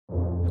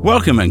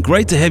Welcome and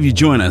great to have you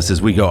join us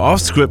as we go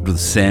off script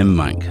with Sam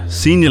Monk,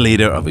 Senior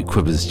Leader of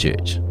Equippers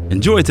Church.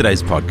 Enjoy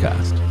today's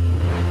podcast.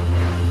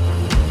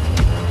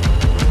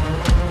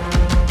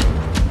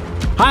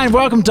 Hi and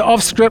welcome to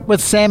Off Script with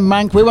Sam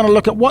Monk. We want to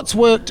look at what's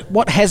worked,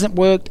 what hasn't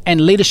worked,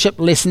 and leadership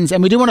lessons.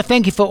 And we do want to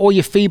thank you for all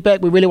your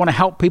feedback. We really want to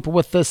help people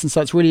with this, and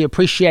so it's really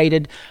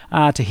appreciated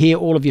to hear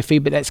all of your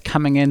feedback that's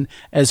coming in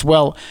as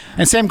well.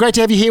 And Sam, great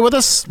to have you here with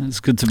us.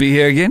 It's good to be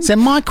here again. Sam,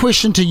 my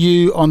question to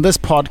you on this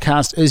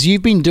podcast is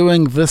you've been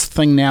doing this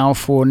thing now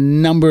for a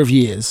number of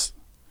years.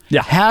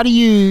 Yeah. How do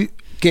you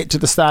get to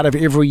the start of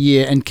every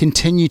year and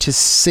continue to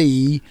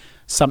see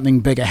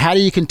something bigger? How do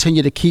you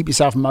continue to keep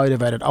yourself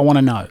motivated? I want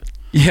to know.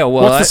 Yeah,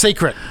 well, what's the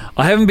secret?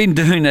 I haven't been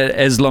doing it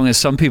as long as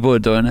some people are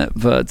doing it,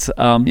 but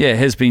it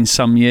has been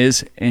some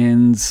years,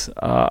 and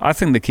I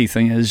think the key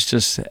thing is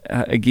just,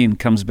 again,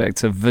 comes back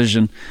to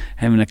vision,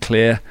 having a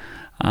clear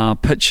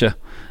picture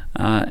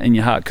in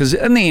your heart, because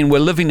in the end, we're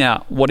living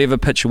out whatever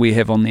picture we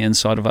have on the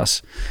inside of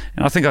us.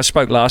 And I think I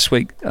spoke last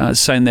week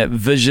saying that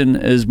vision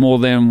is more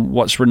than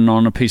what's written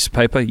on a piece of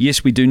paper.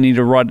 Yes, we do need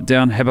to write it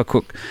down.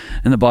 Habakkuk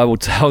in the Bible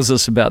tells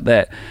us about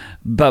that.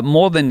 But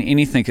more than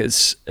anything,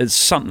 it's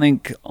something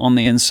on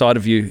the inside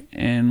of you.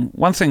 And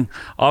one thing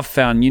I've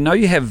found,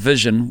 you have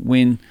vision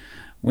when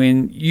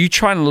you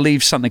try and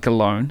leave something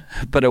alone,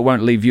 but it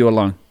won't leave you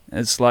alone.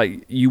 It's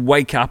like you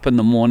wake up in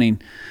the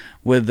morning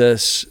with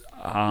this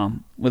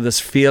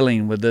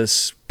feeling, with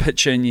this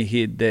picture in your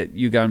head that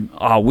you're going,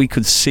 we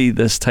could see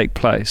this take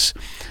place.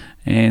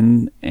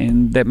 And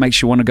that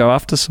makes you want to go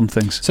after some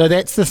things. So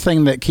that's the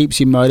thing that keeps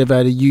you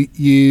motivated.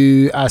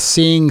 You are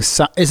seeing.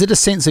 Is it a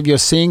sense of you're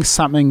seeing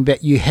something that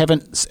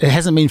it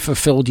hasn't been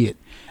fulfilled yet,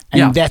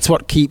 and that's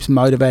what keeps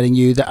motivating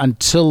you?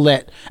 Until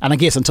that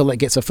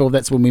gets fulfilled,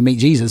 that's when we meet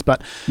Jesus.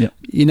 But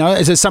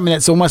is it something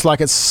that's almost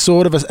like it's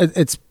sort of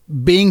it's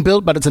being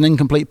built, but it's an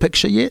incomplete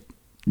picture yet?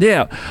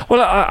 Yeah.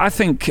 Well, I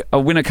think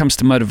when it comes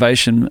to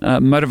motivation,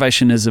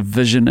 motivation is a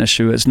vision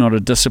issue. It's not a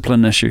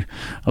discipline issue.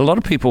 A lot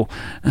of people,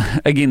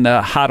 again,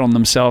 they're hard on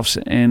themselves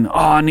and,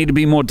 I need to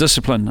be more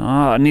disciplined.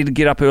 I need to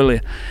get up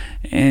earlier.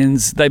 And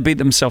they beat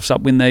themselves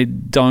up when they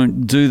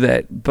don't do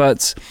that.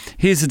 But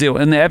here's the deal.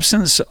 In the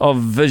absence of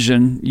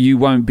vision, you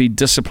won't be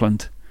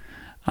disciplined.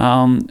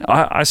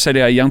 I say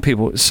to our young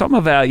people, some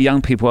of our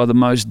young people are the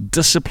most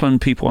disciplined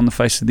people on the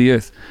face of the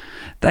earth.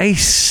 They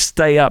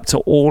stay up to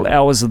all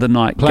hours of the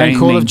night playing gaming.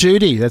 Call of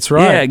Duty, that's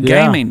right. Yeah,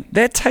 gaming.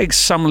 That takes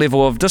some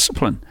level of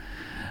discipline.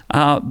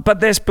 But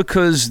that's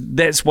because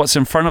that's what's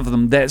in front of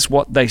them. That's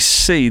what they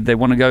see. They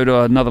want to go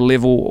to another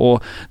level,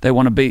 or they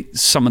want to beat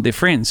some of their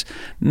friends.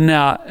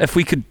 Now, if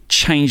we could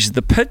change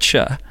the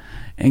picture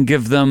and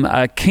give them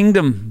a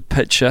kingdom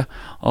picture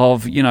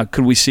of,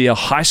 could we see a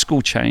high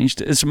school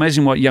changed? It's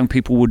amazing what young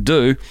people would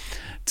do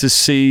to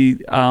see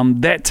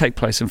that take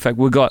place. In fact,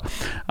 we've got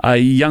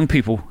young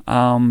people,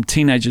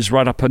 teenagers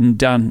right up and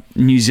down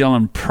New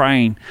Zealand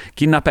praying,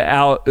 getting up an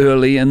hour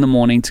early in the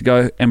morning to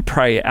go and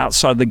pray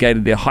outside the gate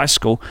of their high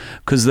school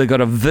because they've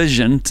got a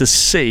vision to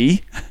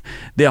see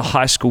their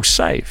high school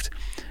saved.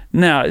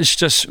 Now, it's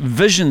just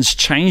vision's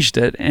changed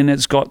it, and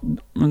it's got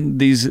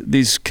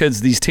these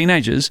kids, these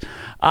teenagers,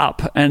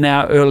 up an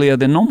hour earlier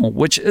than normal,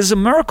 which is a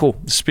miracle,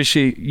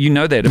 especially,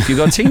 that if you've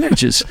got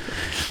teenagers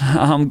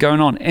going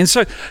on. And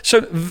so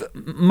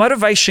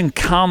motivation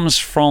comes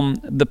from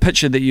the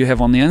picture that you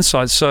have on the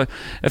inside. So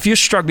if you're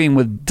struggling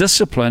with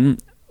discipline,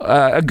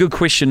 a good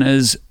question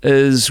is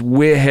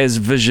where has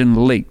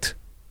vision leaked?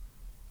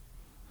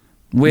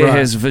 Where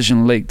has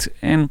vision leaked?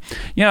 And,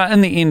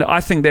 in the end, I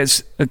think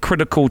that's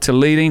critical to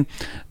leading.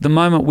 The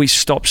moment we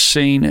stop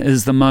seeing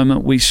is the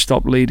moment we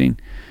stop leading.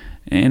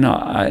 And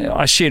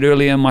I shared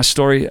earlier in my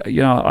story,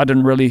 I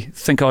didn't really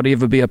think I'd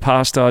ever be a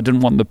pastor. I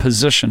didn't want the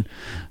position.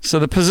 So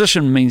the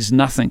position means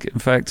nothing. In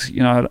fact,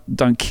 I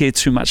don't care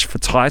too much for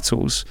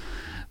titles.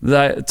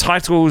 The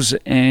titles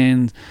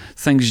and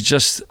things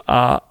just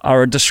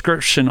are a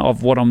description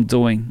of what I'm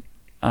doing.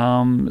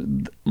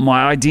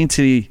 My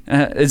identity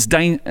is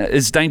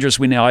dangerous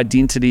when our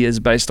identity is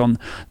based on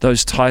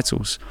those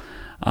titles.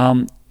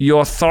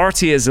 Your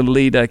authority as a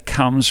leader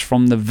comes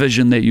from the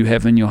vision that you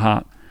have in your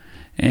heart.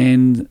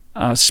 And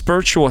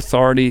spiritual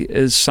authority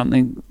is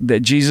something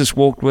that Jesus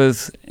walked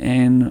with,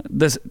 and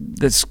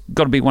that's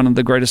got to be one of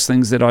the greatest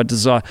things that I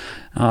desire.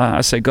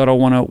 I say, God, I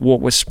want to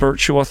walk with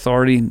spiritual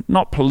authority,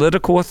 not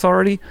political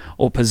authority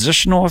or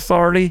positional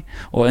authority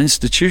or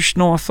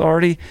institutional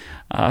authority,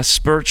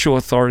 spiritual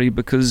authority,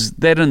 because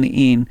that in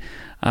the end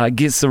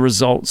gets the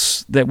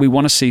results that we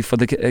want to see for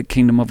the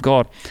kingdom of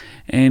God.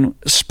 And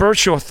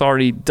spiritual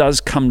authority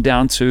does come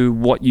down to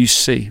what you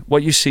see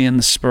in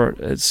the spirit.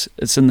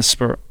 It's in the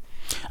spirit.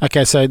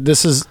 Okay, so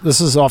this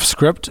is off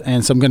script,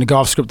 and so I'm going to go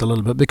off script a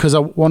little bit because I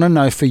want to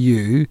know for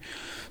you,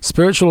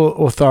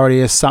 spiritual authority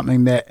is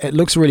something that it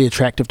looks really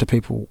attractive to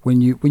people.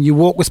 When you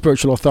walk with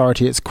spiritual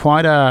authority, it's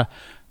quite a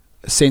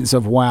sense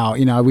of wow.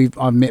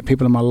 I've met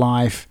people in my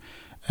life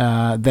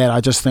that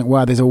I just think,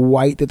 wow, there's a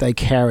weight that they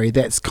carry.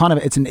 That's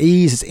it's an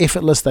ease, it's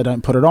effortless. They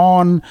don't put it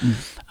on.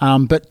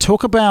 But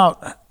talk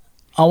about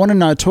I want to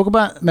know, talk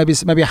about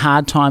maybe a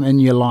hard time in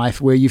your life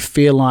where you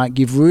feel like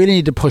you've really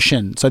need to push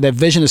in. So that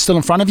vision is still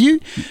in front of you,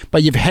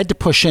 but you've had to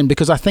push in,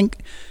 because I think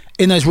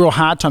in those real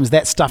hard times,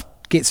 that stuff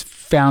gets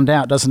found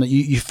out, doesn't it?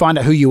 You find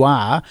out who you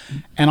are,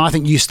 and I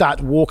think you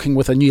start walking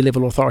with a new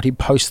level of authority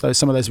post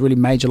some of those really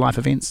major life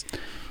events.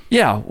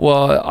 Yeah,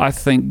 well, I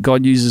think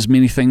God uses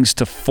many things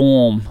to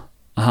form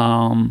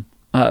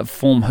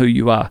who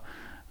you are.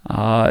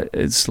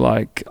 It's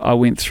like I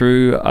went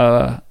through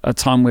a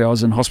time where I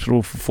was in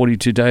hospital for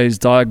 42 days,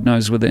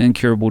 diagnosed with an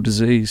incurable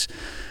disease.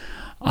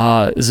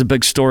 There's a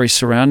big story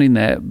surrounding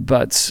that,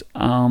 but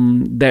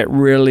that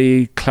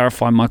really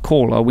clarified my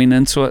call. I went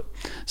into it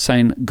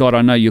saying, God,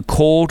 I know you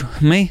called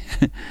me,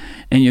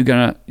 and you're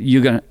gonna,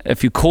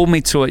 if you called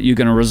me to it, you're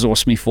gonna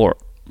resource me for it.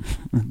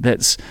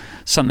 That's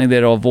something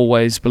that I've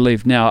always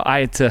believed. Now, I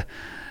had to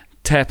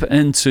tap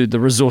into the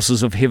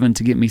resources of heaven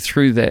to get me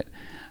through that.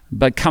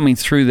 But coming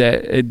through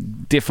that,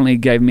 it definitely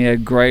gave me a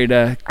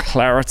greater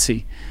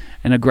clarity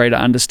and a greater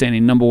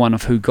understanding, number one,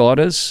 of who God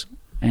is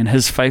and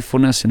his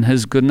faithfulness and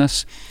his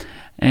goodness,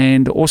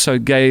 and also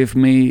gave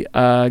me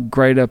a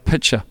greater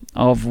picture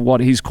of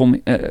what he's called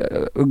me,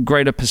 a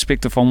greater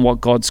perspective on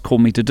what God's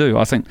called me to do.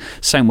 I think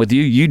same with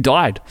you. You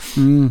died.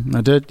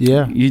 I did,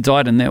 yeah. You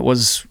died, and that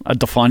was a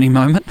defining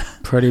moment.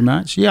 Pretty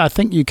much, yeah. I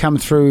think you come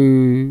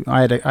through.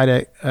 I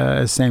had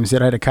as Sam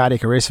said, I had a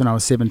cardiac arrest when I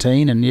was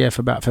 17, and yeah,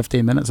 for about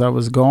 15 minutes I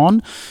was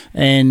gone,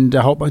 and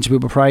a whole bunch of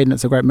people prayed, and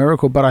it's a great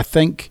miracle. But I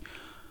think,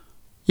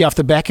 yeah, off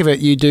the back of it,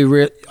 you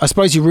do. I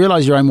suppose you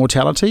realise your own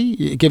mortality.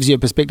 It gives you a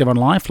perspective on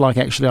life. Like,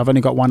 actually, I've only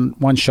got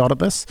one shot at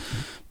this.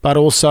 But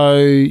also,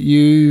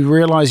 you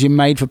realise you're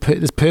made for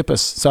this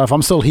purpose. So if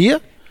I'm still here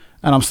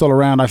and I'm still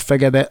around, I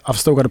figure that I've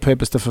still got a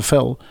purpose to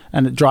fulfill,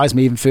 and it drives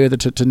me even further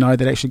to know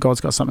that actually God's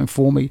got something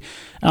for me.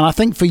 And I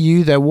think for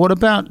you, though, what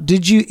about?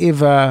 Did you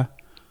ever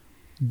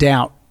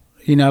doubt?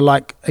 You know,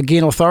 like,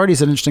 again, authority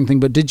is an interesting thing.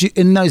 But did you,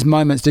 in those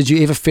moments, did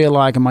you ever feel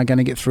like, am I going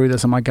to get through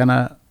this? Am I going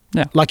to?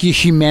 Yeah. Like, your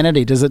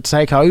humanity, does it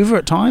take over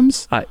at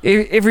times?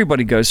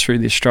 Everybody goes through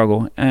this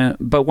struggle.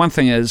 But one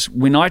thing is,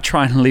 when I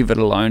try and leave it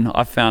alone,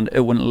 I found it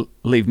wouldn't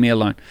leave me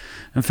alone.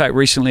 In fact,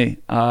 recently,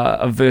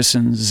 a verse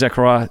in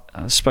Zechariah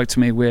spoke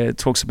to me where it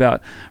talks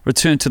about,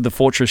 return to the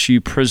fortress,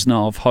 you prisoner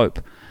of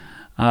hope.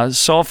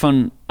 So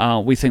often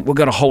we think we've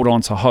got to hold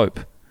on to hope.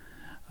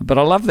 But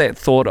I love that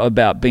thought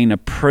about being a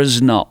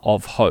prisoner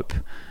of hope.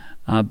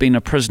 Being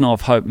a prisoner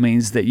of hope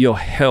means that you're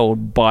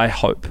held by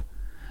hope.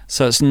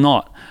 So it's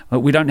not,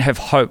 we don't have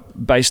hope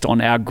based on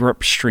our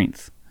grip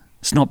strength.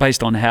 It's not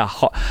based on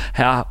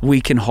how we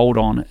can hold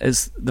on.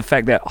 It's the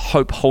fact that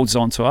hope holds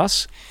on to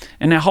us.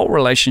 And our whole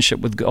relationship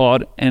with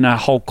God and our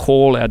whole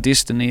call, our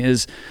destiny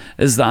is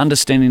the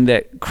understanding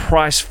that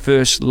Christ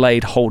first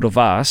laid hold of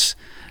us,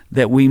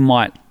 that we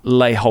might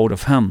lay hold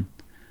of him.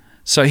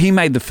 So he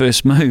made the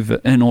first move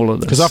in all of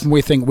this. Because often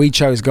we think we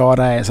chose God,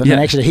 and then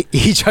actually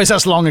he chose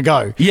us long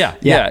ago. Yeah.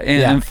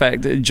 And in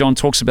fact, John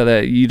talks about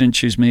that. You didn't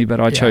choose me, but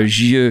I chose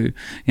you.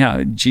 You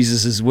know,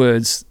 Jesus'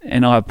 words,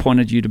 and I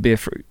appointed you to bear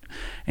fruit.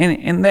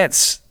 And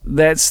that's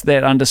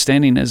that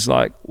understanding is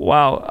like,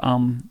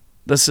 wow,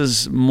 this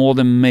is more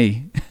than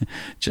me.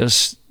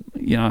 Just,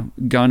 you know,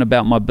 going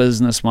about my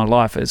business, my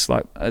life. It's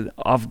like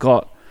I've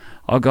got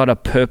a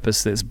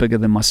purpose that's bigger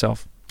than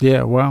myself.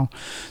 Yeah, wow.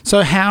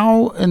 So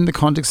how, in the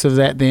context of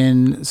that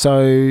then,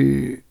 so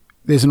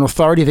there's an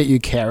authority that you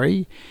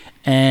carry,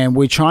 and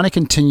we're trying to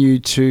continue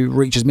to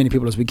reach as many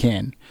people as we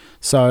can.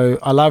 So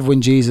I love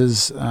when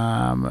Jesus,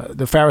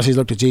 the Pharisees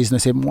looked at Jesus and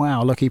they said,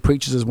 wow, look, he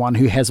preaches as one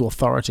who has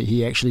authority.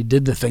 He actually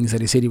did the things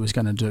that he said he was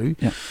going to do.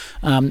 Yeah.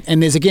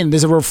 And there's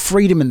a real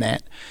freedom in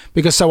that,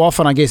 because so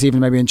often, I guess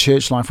even maybe in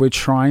church life, we're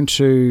trying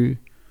to,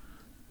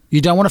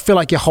 you don't want to feel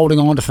like you're holding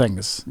on to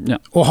things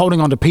or holding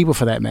on to people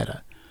for that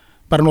matter.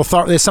 But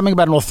there's something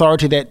about an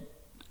authority that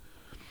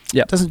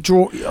doesn't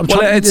draw.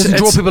 Doesn't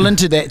draw people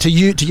into that, to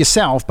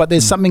yourself. But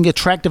there's something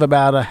attractive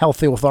about a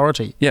healthy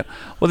authority. Yeah.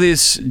 Well,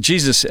 there's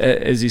Jesus,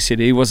 as he said,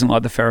 he wasn't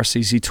like the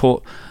Pharisees. He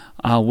taught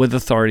with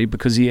authority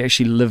because he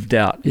actually lived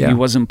out. Yeah. He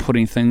wasn't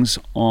putting things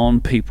on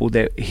people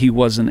that he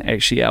wasn't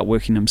actually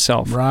outworking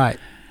himself. Right.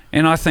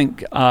 And I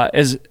think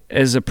as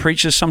a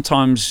preacher,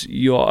 sometimes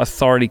your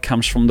authority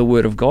comes from the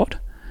Word of God.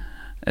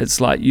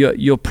 It's like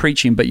you're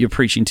preaching, but you're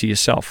preaching to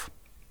yourself.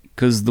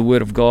 Because the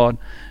Word of God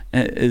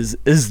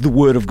is the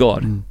Word of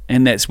God,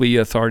 and that's where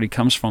your authority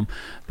comes from.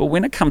 But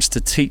when it comes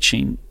to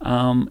teaching,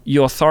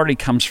 your authority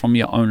comes from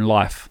your own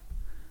life.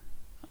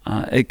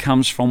 It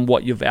comes from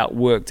what you've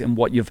outworked and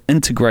what you've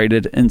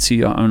integrated into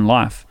your own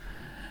life.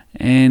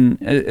 And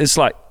it's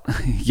like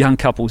young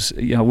couples,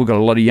 you know, we've got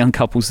a lot of young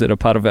couples that are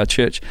part of our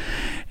church,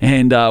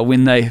 and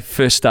when they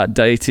first start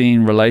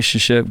dating,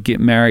 relationship, get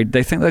married,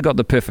 they think they've got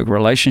the perfect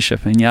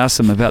relationship, and you ask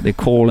them about their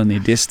call and their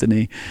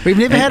destiny. We've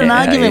never had an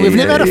argument, we've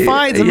never had a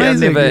fight. It's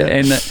amazing.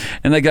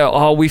 And they go,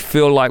 oh, we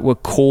feel like we're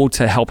called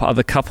to help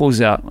other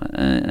couples out,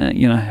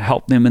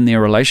 help them in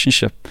their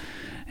relationship.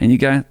 And you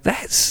go,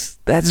 that's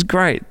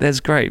great,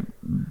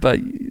 but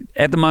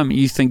at the moment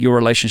you think your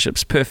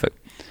relationship's perfect.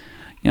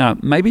 You know,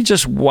 maybe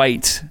just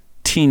wait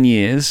 10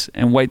 years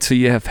and wait till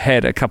you have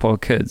had a couple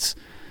of kids,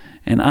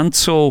 And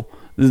until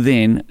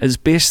then, it's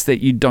best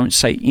that you don't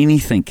say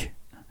anything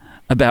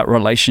about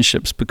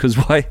relationships, because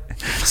why?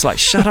 It's like,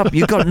 shut up,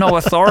 you've got no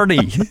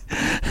authority.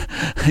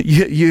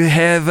 You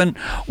haven't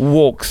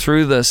walked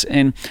through this.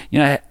 And,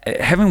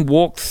 having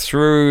walked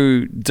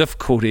through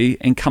difficulty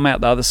and come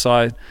out the other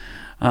side,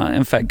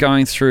 in fact,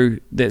 going through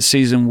that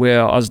season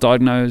where I was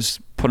diagnosed,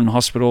 put in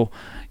hospital,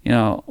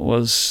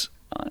 was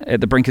at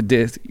the brink of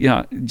death,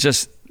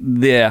 just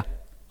there.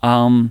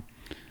 Having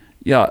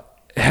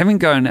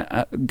going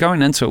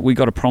into it, we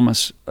got a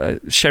promise.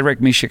 Shadrach,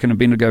 Meshach, and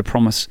Abednego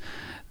promise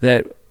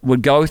that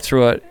would go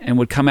through it and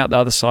would come out the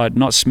other side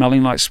not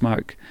smelling like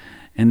smoke,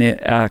 and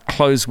our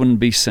clothes wouldn't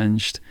be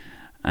singed,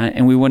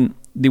 and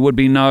there would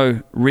be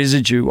no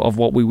residue of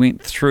what we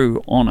went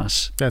through on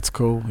us. That's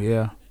cool,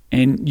 yeah.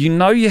 And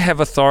you have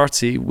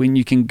authority when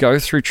you can go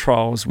through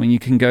trials, when you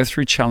can go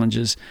through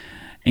challenges,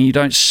 and you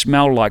don't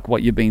smell like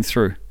what you've been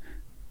through.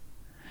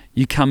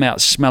 You come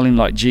out smelling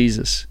like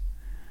Jesus.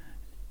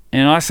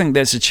 And I think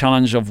that's a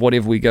challenge of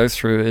whatever we go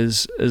through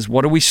is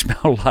what do we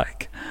smell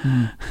like?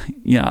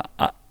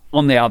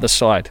 On the other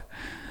side,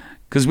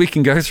 because we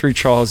can go through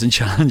trials and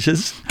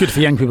challenges. Good for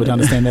young people to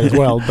understand that as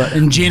well, but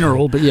in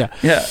general,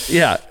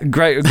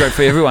 great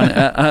for everyone.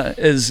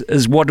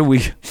 Is what do we?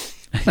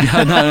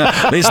 No,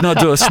 let's not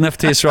do a sniff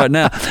test right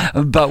now.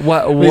 But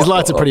these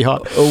lights are pretty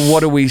hot. What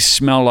do we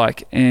smell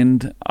like?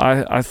 And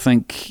I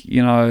think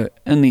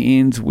in the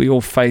end, we all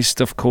face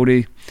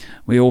difficulty,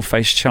 we all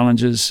face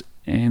challenges,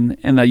 and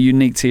they're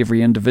unique to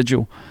every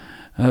individual.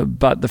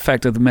 But the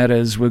fact of the matter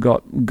is we've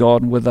got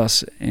God with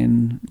us,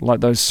 and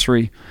like those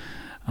three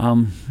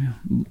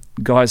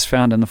guys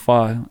found in the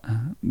fire,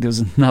 there's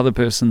another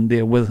person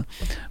there with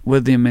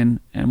them,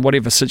 and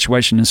whatever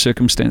situation and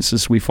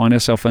circumstances we find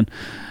ourselves in,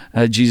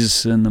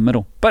 Jesus in the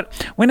middle. But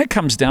when it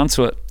comes down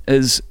to it,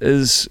 is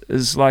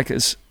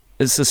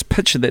this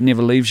picture that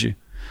never leaves you.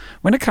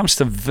 When it comes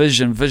to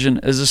vision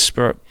is a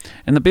spirit.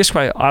 And the best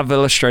way I've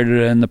illustrated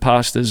it in the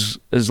past is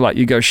like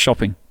you go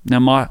shopping. Now,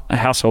 my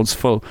household's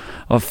full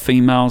of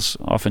females.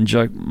 I often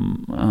joke,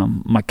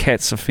 my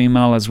cat's a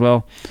female as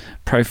well.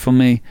 Pray for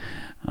me.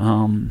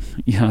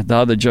 The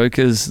other joke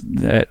is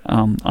that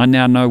I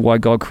now know why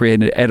God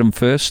created Adam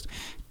first.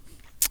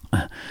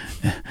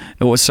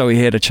 It was so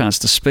he had a chance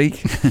to speak.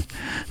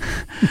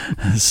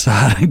 So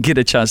I don't get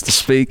a chance to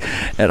speak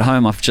at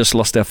home. I've just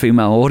lost our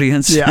female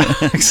audience. Yeah,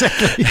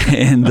 exactly.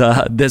 And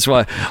that's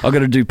why I've got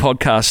to do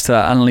podcasts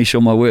to unleash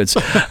all my words.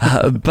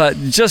 But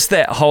just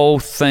that whole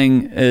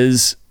thing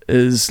is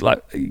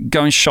like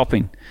going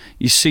shopping.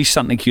 You see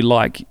something you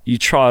like, you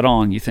try it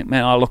on, you think,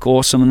 man, I look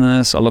awesome in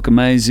this, I look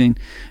amazing.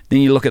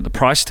 Then you look at the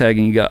price tag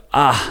and you go,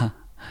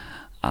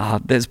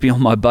 that's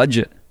beyond my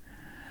budget.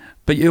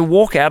 But you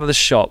walk out of the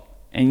shop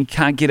and you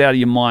can't get out of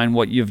your mind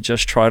what you've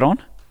just tried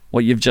on,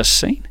 what you've just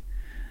seen.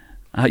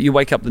 You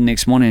wake up the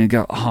next morning and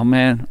go, oh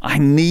man, I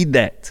need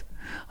that.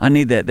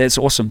 That's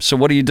awesome. So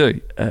what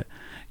do?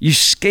 You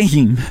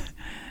scheme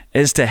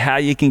as to how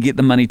you can get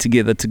the money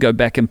together to go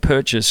back and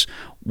purchase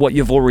what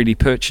you've already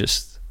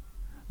purchased.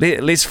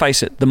 Let's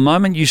face it, the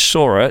moment you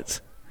saw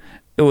it,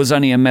 it was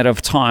only a matter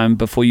of time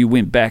before you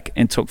went back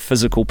and took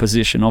physical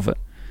possession of it.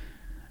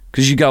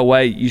 Because you go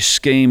away, you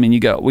scheme, and you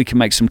go, we can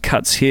make some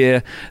cuts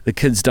here. The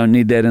kids don't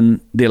need that in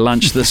their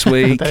lunch this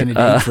week. They need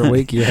to eat for a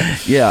week, yeah.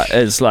 Yeah,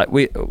 it's like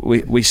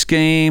we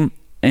scheme,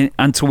 and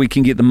until we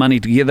can get the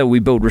money together, we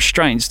build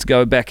restraints to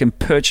go back and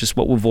purchase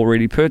what we've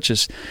already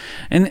purchased.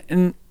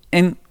 And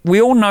we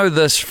all know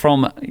this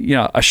from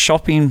a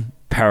shopping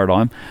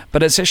paradigm,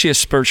 but it's actually a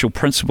spiritual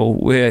principle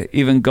where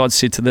even God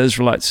said to the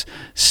Israelites,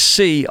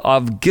 see,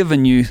 I've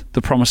given you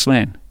the promised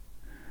land.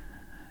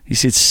 He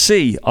said,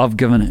 see, I've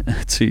given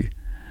it to you.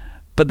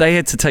 But they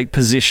had to take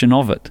possession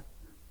of it.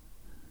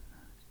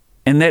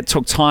 And that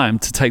took time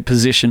to take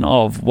possession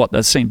of what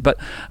they'd seen. But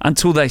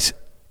until they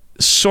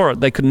saw it,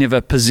 they could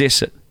never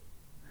possess it.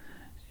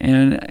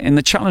 And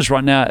the challenge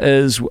right now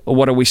is,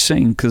 what are we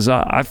seeing? Because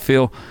I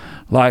feel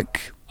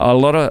like a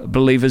lot of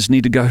believers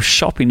need to go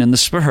shopping in the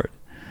spirit,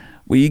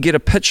 where you get a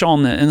pitch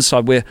on the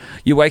inside, where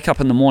you wake up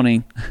in the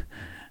morning,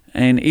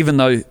 and even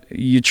though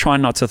you try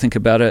not to think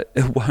about it,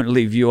 it won't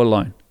leave you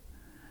alone.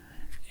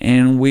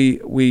 And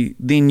we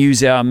then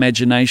use our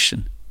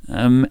imagination.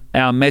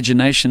 Our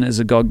imagination is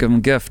a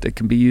God-given gift. It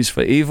can be used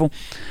for evil.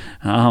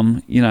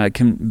 It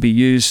can be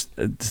used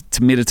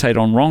to meditate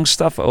on wrong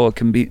stuff, or it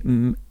can be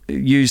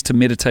used to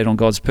meditate on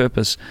God's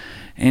purpose.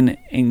 And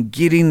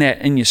getting that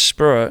in your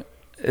spirit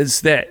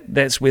is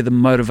that's where the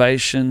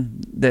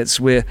motivation, that's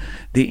where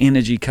the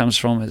energy comes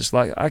from. It's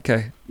like,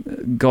 okay,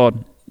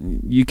 God,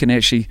 you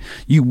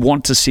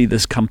want to see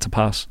this come to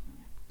pass.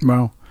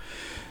 Well,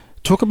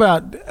 talk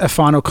about a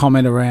final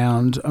comment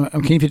around,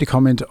 I'm keen for you to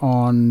comment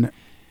on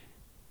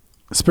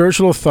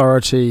spiritual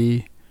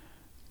authority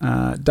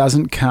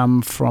doesn't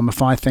come from,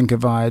 if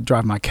I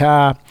drive my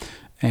car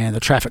and the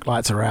traffic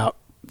lights are out,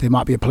 there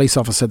might be a police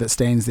officer that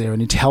stands there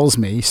and he tells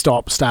me,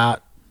 stop,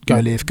 start, go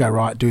left, go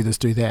right, do this,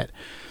 do that.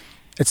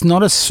 It's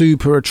not a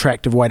super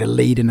attractive way to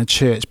lead in a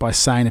church by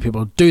saying to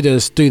people, do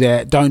this, do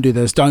that, don't do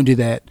this, don't do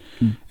that.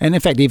 And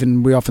in fact,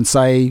 even we often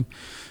say,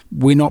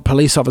 we're not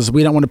police officers.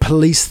 We don't want to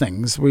police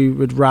things. We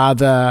would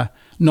rather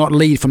not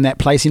lead from that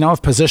place,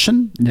 of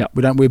position. Yep.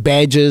 We don't wear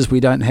badges. We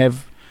don't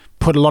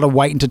put a lot of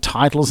weight into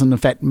titles. And in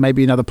fact,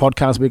 maybe another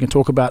podcast we can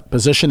talk about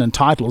position and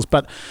titles.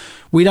 But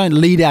we don't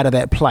lead out of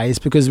that place,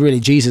 because really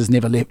Jesus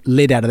never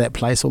led out of that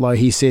place, although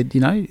he said, he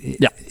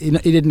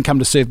didn't come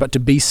to serve but to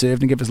be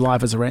served and give his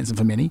life as a ransom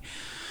for many.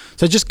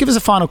 So just give us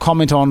a final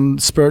comment on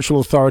spiritual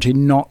authority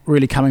not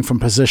really coming from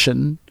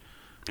position.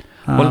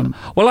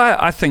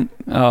 I think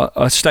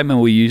a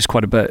statement we use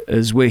quite a bit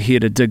is we're here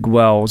to dig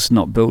wells,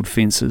 not build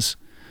fences.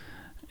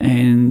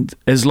 And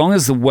as long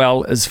as the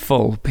well is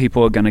full,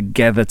 people are going to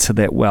gather to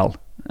that well.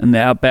 In the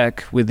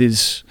outback, where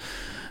there's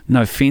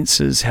no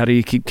fences, how do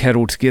you keep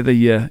cattle together?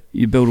 You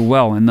build a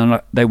well, and then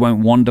they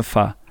won't wander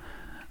far.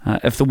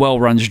 If the well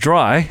runs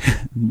dry,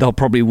 they'll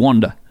probably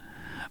wander.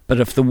 But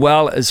if the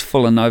well is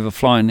full and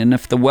overflowing, and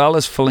if the well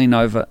is fully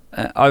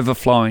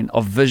overflowing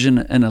of vision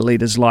in a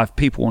leader's life,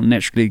 people will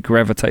naturally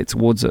gravitate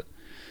towards it.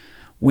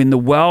 When the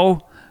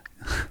well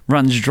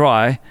runs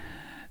dry,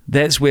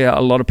 that's where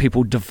a lot of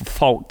people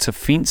default to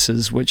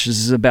fences, which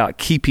is about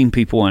keeping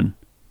people in.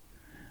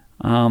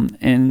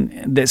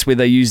 And that's where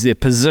they use their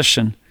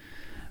position.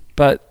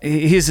 But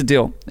here's the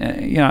deal.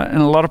 In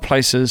a lot of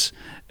places,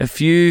 if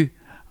you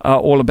are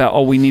all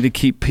about, we need to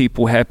keep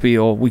people happy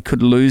or we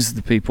could lose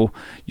the people,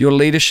 your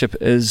leadership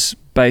is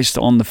based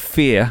on the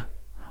fear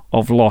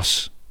of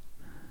loss,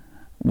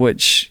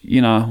 which,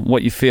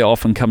 what you fear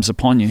often comes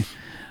upon you.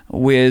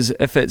 Whereas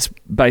if it's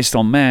based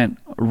on,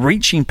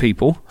 reaching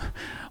people,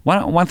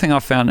 one thing I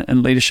found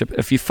in leadership,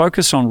 if you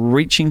focus on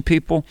reaching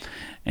people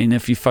and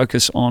if you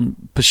focus on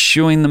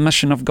pursuing the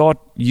mission of God,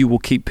 you will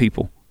keep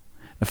people.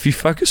 If you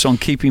focus on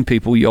keeping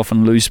people, you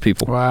often lose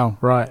people. Wow,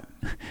 right.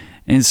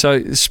 And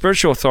so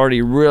spiritual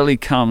authority really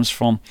comes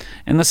from,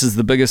 and this is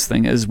the biggest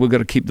thing, is we've got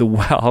to keep the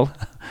well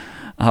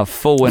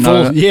full and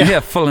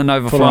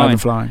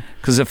overflowing.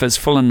 Because if it's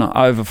full and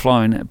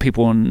overflowing,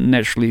 people will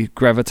naturally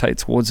gravitate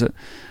towards it.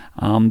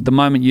 The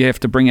moment you have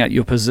to bring out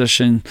your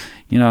position,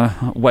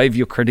 wave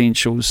your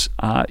credentials,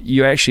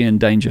 you're actually in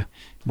danger.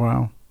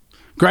 Wow.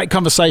 Great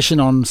conversation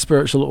on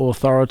spiritual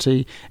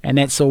authority, and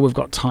that's all we've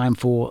got time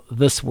for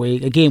this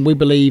week. Again, we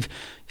believe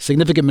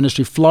significant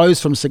ministry flows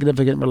from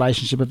significant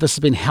relationship. If this has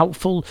been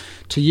helpful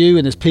to you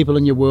and there's people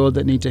in your world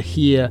that need to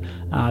hear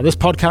this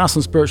podcast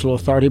on spiritual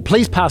authority,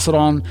 please pass it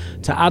on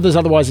to others.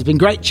 Otherwise, it's been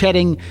great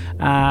chatting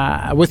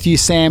with you,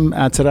 Sam,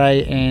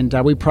 today, and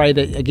we pray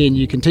that, again,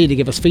 you continue to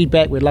give us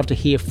feedback. We'd love to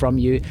hear from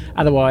you.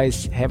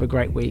 Otherwise, have a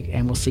great week,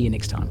 and we'll see you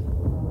next time.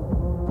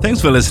 Thanks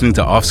for listening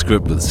to Off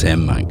Script with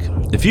Sam Monk.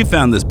 If you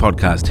found this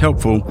podcast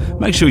helpful,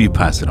 make sure you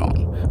pass it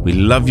on. We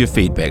love your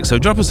feedback, so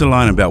drop us a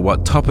line about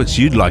what topics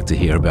you'd like to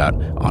hear about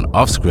on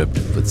Off Script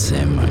with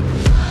Sam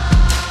Monk.